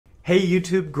Hey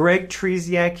YouTube, Greg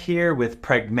Tresiak here with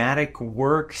Pragmatic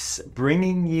Works,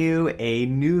 bringing you a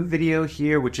new video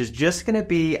here, which is just going to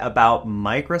be about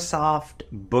Microsoft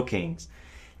bookings.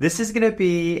 This is going to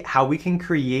be how we can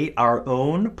create our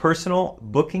own personal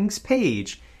bookings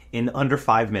page in under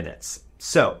 5 minutes.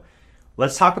 So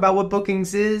let's talk about what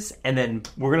bookings is, and then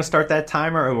we're going to start that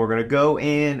timer and we're going to go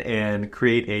in and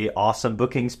create a awesome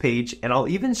bookings page. And I'll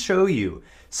even show you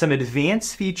some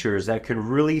advanced features that could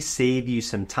really save you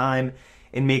some time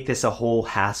and make this a whole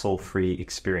hassle-free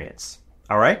experience.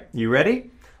 All right, you ready?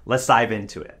 Let's dive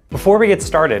into it. Before we get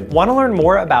started, want to learn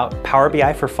more about Power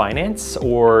BI for Finance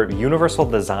or Universal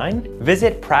Design?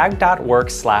 Visit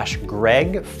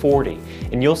prag.works/greg40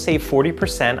 and you'll save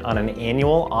 40% on an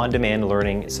annual on-demand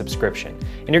learning subscription.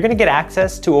 And you're going to get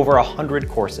access to over 100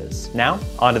 courses. Now,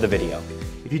 on to the video.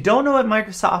 If you don't know what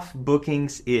Microsoft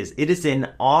Bookings is, it is an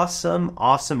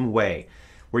awesome way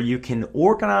where you can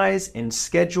organize and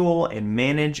schedule and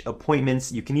manage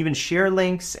appointments. You can even share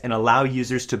links and allow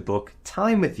users to book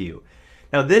time with you.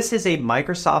 Now, this is a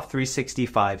Microsoft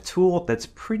 365 tool that's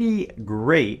pretty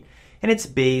great, and it's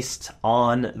based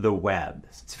on the web.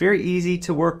 It's very easy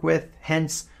to work with,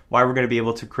 hence why we're going to be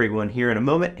able to create one here in a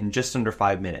moment in just under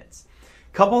 5 minutes.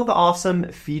 Couple of the awesome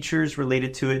features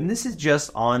related to it, and this is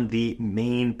just on the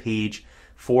main page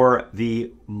for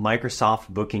the Microsoft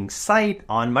booking site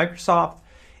on Microsoft,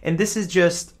 and this is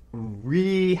just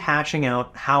rehashing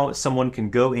out how someone can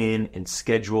go in and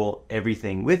schedule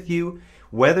everything with you,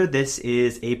 whether this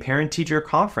is a parent-teacher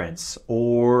conference,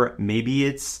 or maybe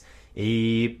it's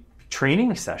a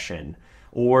training session,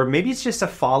 or maybe it's just a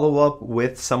follow-up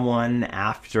with someone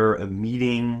after a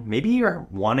meeting. Maybe you're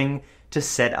wanting to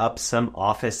set up some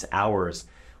office hours.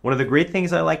 One of the great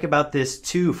things I like about this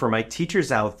too for my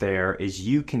teachers out there is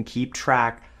you can keep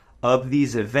track of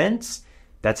these events.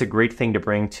 That's a great thing to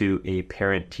bring to a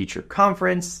parent-teacher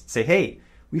conference. Say, hey,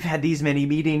 we've had these many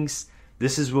meetings.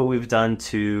 This is what we've done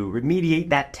to remediate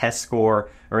that test score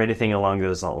or anything along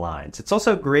those lines. It's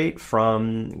also great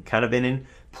from kind of an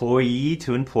employee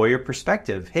to employer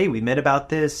perspective. Hey, we met about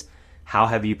this. How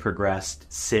have you progressed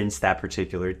since that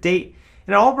particular date?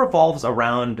 And it all revolves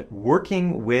around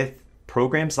working with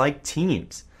programs like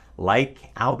Teams, like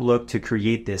Outlook, to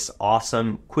create this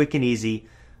awesome, quick and easy,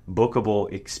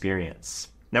 bookable experience.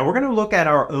 Now, we're going to look at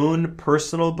our own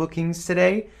personal bookings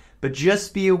today, but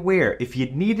just be aware, if you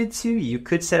needed to, you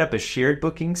could set up a shared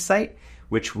booking site,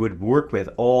 which would work with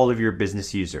all of your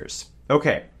business users.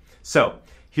 Okay, so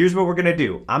here's what we're going to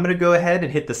do. I'm going to go ahead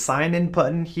and hit the sign in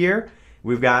button here.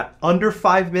 We've got under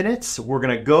 5 minutes. We're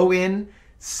going to go in,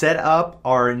 set up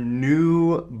our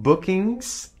new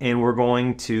bookings, and we're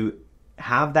going to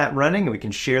have that running, and we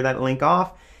can share that link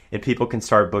off and people can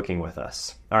start booking with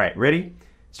us. All right, ready?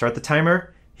 Start the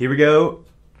timer. Here we go.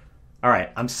 All right,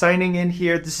 I'm signing in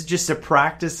here. This is just a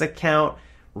practice account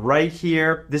right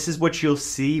here. This is what you'll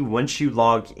see once you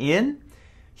log in.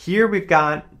 Here we've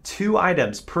got 2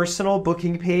 items, personal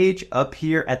booking page up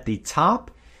here at the top.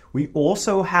 We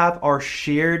also have our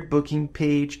shared booking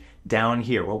page down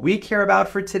here. What we care about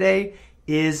for today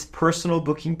is personal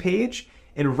booking page.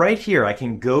 And right here, I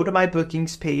can go to my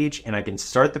bookings page and I can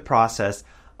start the process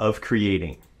of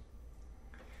creating.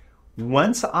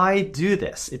 Once I do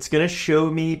this, it's going to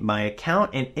show me my account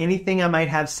and anything I might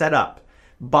have set up.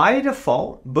 By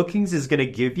default, Bookings is going to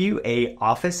give you a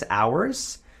office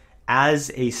hours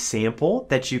as a sample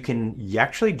that you can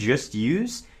actually just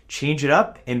use, change it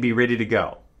up, and be ready to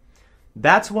go.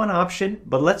 That's one option,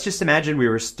 but let's just imagine we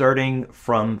were starting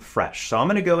from fresh. So I'm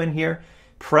going to go in here,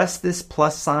 press this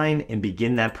plus sign, and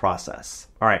begin that process.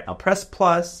 All right, I'll press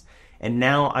plus, and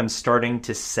now I'm starting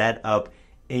to set up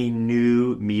a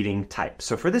new meeting type.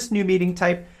 So for this new meeting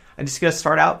type, I'm just going to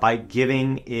start out by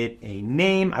giving it a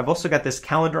name. I've also got this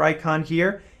calendar icon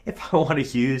here if I want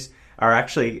to use, or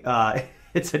actually,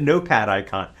 it's a notepad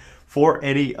icon for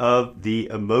any of the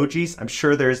emojis. I'm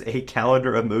sure there's a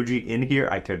calendar emoji in here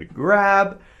I could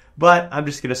grab, but I'm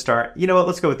just going to start. You know what?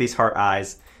 Let's go with these heart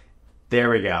eyes. There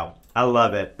we go. I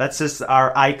love it. That's just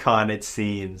our icon, it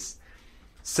seems.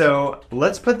 So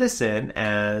let's put this in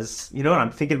as, you know what? I'm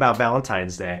thinking about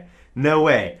Valentine's Day. No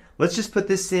way. Let's just put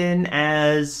this in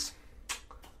as,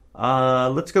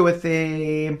 let's go with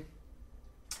a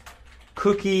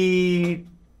cookie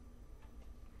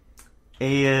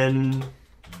and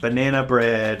banana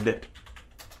bread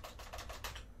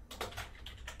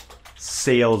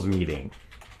sales meeting.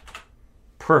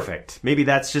 Perfect. Maybe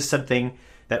that's just something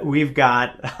that we've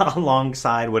got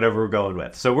alongside whatever we're going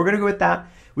with. So we're going to go with that.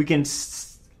 We can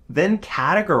then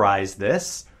categorize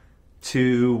this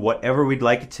to whatever we'd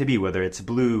like it to be, whether it's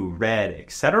blue, red,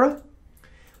 etc.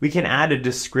 We can add a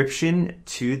description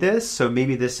to this. So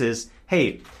maybe this is,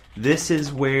 hey, this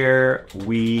is where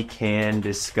we can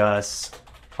discuss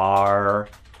our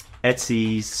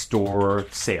Etsy store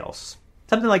sales.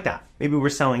 Something like that. Maybe we're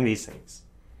selling these things.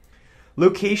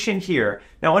 Location here.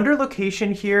 Now under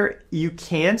location here, you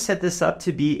can set this up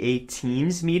to be a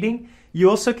Teams meeting. You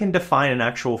also can define an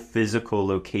actual physical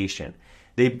location.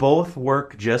 They both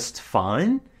work just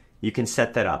fine. You can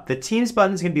set that up. The Teams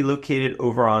button is going to be located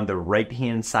over on the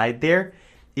right-hand side there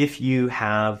if you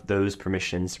have those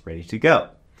permissions ready to go.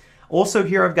 Also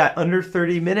here I've got under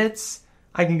 30 minutes.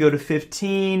 I can go to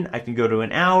 15. I can go to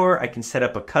an hour. I can set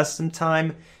up a custom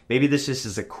time. Maybe this just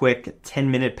is a quick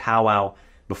 10-minute powwow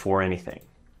before anything.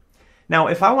 Now,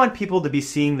 if I want people to be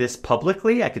seeing this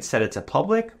publicly, I could set it to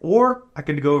public, or I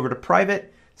could go over to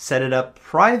private, set it up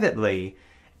privately,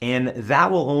 and that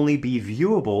will only be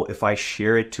viewable if I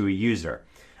share it to a user.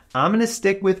 I'm going to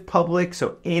stick with public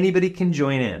so anybody can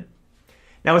join in.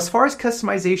 Now, as far as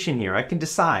customization here, I can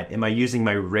decide, am I using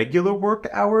my regular work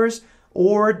hours,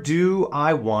 or do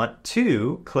I want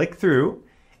to click through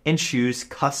and choose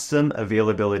custom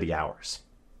availability hours?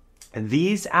 And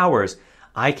these hours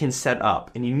I can set up.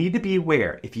 And you need to be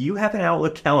aware, if you have an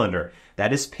Outlook calendar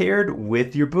that is paired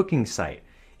with your booking site,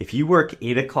 if you work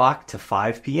 8 o'clock to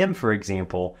 5 p.m., for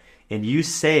example, and you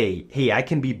say, hey, I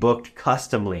can be booked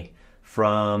customly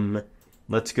from,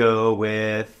 let's go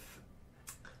with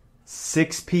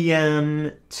 6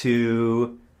 p.m.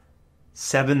 to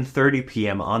 7:30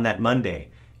 p.m. on that Monday,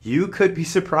 you could be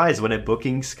surprised when a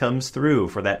bookings comes through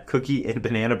for that cookie and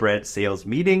banana bread sales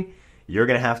meeting. You're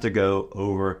going to have to go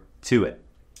over to it.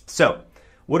 So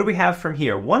what do we have from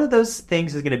here? One of those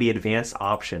things is going to be advanced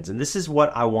options. And this is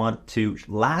what I want to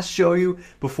last show you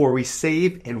before we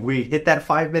save and we hit that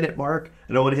 5-minute mark.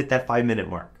 I don't want to hit that 5-minute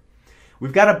mark.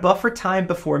 We've got a buffer time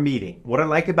before meeting. What I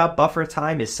like about buffer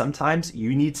time is sometimes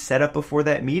you need setup before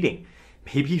that meeting.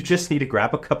 Maybe you just need to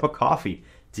grab a cup of coffee,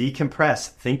 decompress,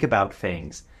 think about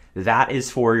things. That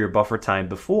is for your buffer time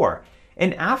before.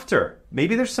 And after,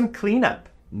 maybe there's some cleanup.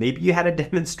 Maybe you had a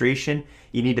demonstration,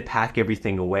 you need to pack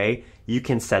everything away, you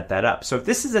can set that up. So if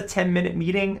this is a 10-minute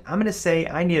meeting, I'm going to say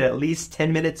I need at least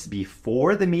 10 minutes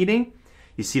before the meeting.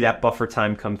 You see that buffer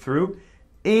time come through.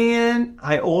 And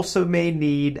I also may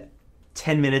need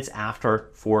 10 minutes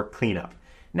after for cleanup.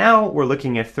 Now we're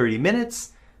looking at 30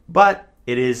 minutes, but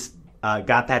it is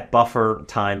got that buffer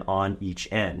time on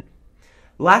each end.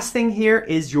 Last thing here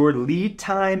is your lead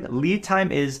time. Lead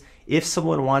time is if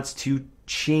someone wants to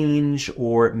change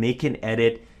or make an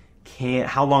edit,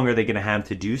 how long are they going to have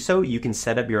to do so? You can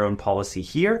set up your own policy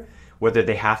here, whether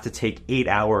they have to take 8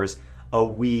 hours, a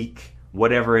week,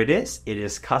 whatever it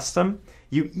is custom.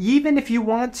 You, even if you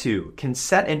want to, can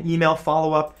set an email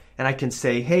follow-up and I can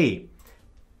say, hey,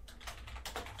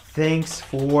 thanks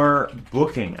for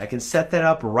booking. I can set that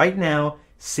up right now,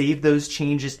 save those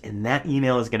changes, and that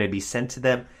email is going to be sent to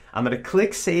them. I'm going to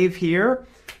click save here,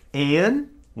 and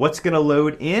what's going to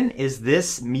load in is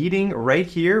this meeting right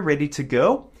here, ready to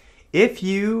go. If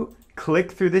you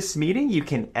click through this meeting, you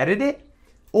can edit it,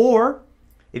 or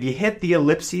if you hit the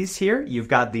ellipses here, you've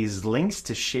got these links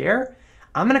to share.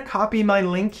 I'm going to copy my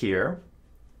link here,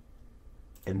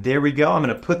 and there we go. I'm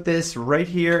going to put this right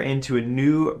here into a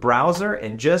new browser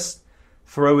and just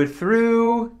throw it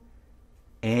through,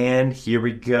 and here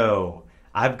we go.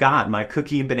 I've got my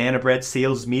cookie and banana bread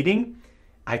sales meeting.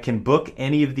 I can book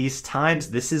any of these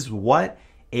times. This is what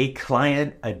a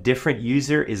client, a different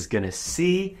user is going to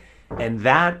see. And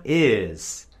that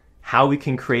is how we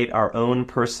can create our own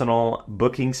personal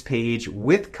bookings page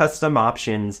with custom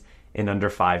options in under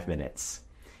 5 minutes.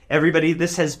 Everybody,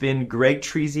 this has been Greg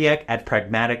Tresiak at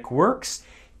Pragmatic Works.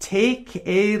 Take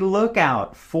a look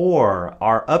out for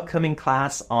our upcoming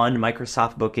class on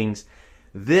Microsoft bookings.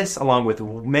 This, along with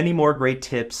many more great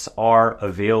tips, are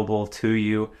available to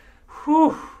you.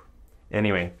 Whew.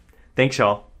 Anyway, thanks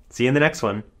y'all. See you in the next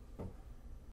one.